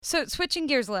So switching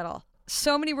gears a little.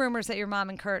 So many rumors that your mom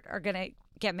and Kurt are going to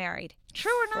get married.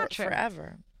 True or not true?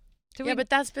 Forever. But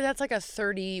that's like a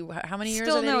 30. How many years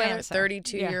Still are they no together? answer.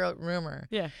 32-year-old rumor.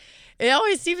 Yeah. It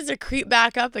always seems to creep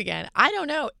back up again. I don't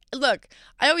know. Look,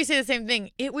 I always say the same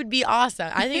thing. It would be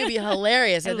awesome. I think it'd be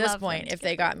hilarious at this point if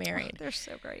they got married. They're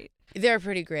so great. They're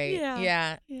pretty great.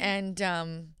 Yeah. And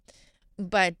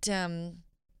but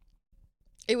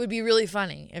it would be really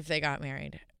funny if they got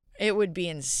married. It would be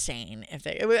insane if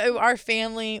our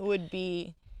family would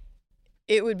be.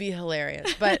 It would be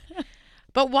hilarious. But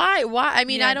why? Why? I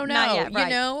mean, I don't know. Not yet, right. You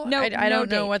know, No, I don't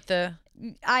know date. what the.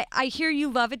 I hear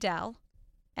you love Adele,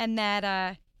 and that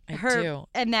I do.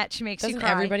 and that she makes Doesn't you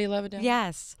cry. everybody love Adele?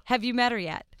 Yes. Have you met her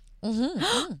yet?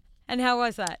 Mm-hmm. And how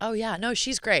was that? Oh yeah, no,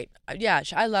 she's great. Yeah,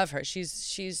 I love her.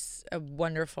 She's a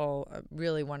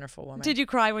really wonderful woman. Did you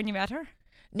cry when you met her?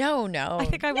 No. I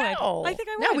think I would. I think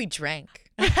I would. No, we drank.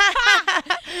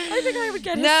 I think I would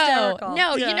get hysterical.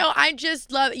 No, Yeah. you know, I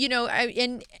just love, you know,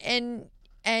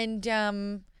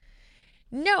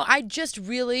 no, I just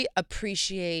really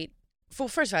appreciate. Well,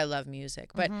 first of all, I love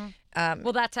music, but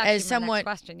well, that's actually as someone, my next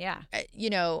question. Yeah, you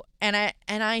know, and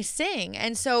I sing,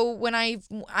 and so when I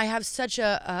have such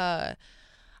a,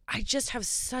 I just have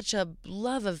such a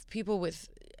love of people with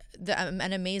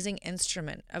an amazing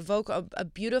instrument, a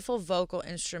beautiful vocal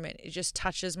instrument. It just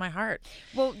touches my heart.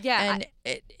 Well, yeah,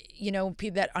 and you know,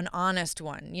 an honest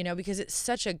one, you know, because it's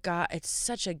such a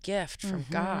gift from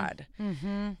God.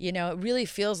 Mm-hmm. You know, it really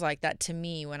feels like that to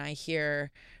me when I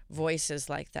hear voices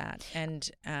like that. And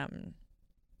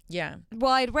yeah.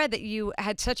 Well, I'd read that you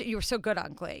were so good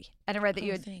on Glee, and I read that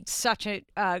you had such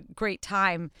a great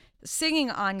time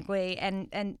singing on Glee,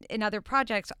 and in other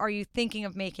projects. Are you thinking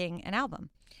of making an album?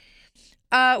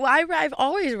 Well, I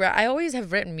always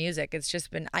have written music. It's just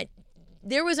been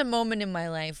there was a moment in my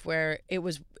life where it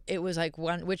was like,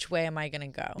 which way am I going to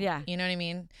go? Yeah. You know what I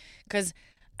mean? Because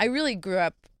I really grew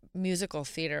up, musical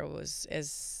theater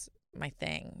is my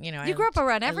thing. You know, you grew up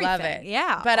around everything. I love it.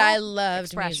 Yeah. But I loved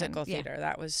expression. musical theater.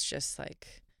 That was just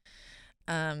like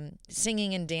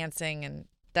singing and dancing, and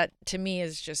that to me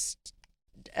is just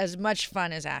as much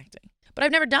fun as acting. But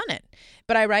I've never done it.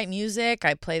 But I write music.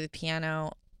 I play the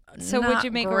piano. So would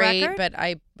you make a record? But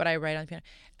I write on the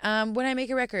piano. Would I make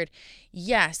a record?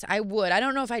 Yes, I would. I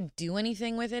don't know if I'd do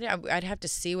anything with it. I'd have to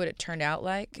see what it turned out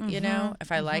like. Mm-hmm, you know,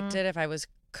 if I liked it, if I was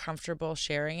comfortable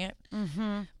sharing it.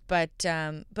 Mm-hmm. But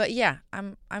yeah,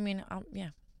 yeah.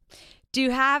 Do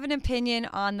you have an opinion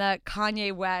on the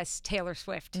Kanye West, Taylor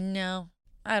Swift? No.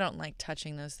 I don't like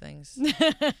touching those things.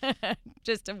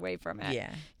 Just away from it.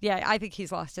 Yeah. Yeah, I think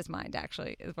he's lost his mind,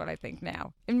 actually, is what I think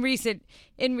now. In recent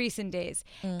days.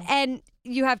 And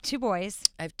you have 2 boys.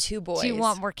 I have 2 boys. Do you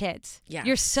want more kids? Yeah.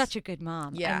 You're such a good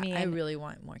mom. Yeah, I mean, I really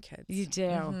want more kids. You do.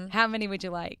 Mm-hmm. How many would you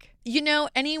like? You know,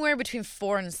 anywhere between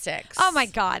 4 and 6. Oh my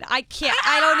God. I can't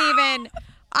even.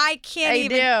 I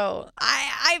do.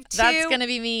 I have 2. That's going to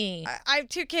be me. I have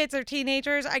 2 kids. They're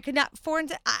teenagers. I could not. 4 and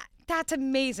 6. That's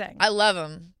amazing. I love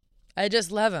them. I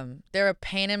just love them. They're a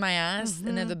pain in my ass,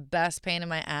 and they're the best pain in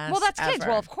my ass. Well, that's ever. kids.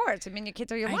 Well, of course. I mean, your kids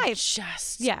are your life. I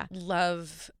just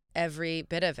love every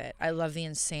bit of it. I love the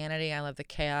insanity. I love the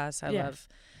chaos. I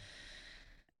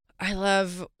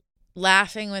love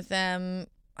laughing with them.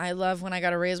 I love when I got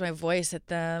to raise my voice at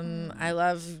them. I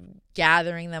love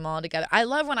gathering them all together. I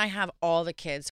love when I have all the kids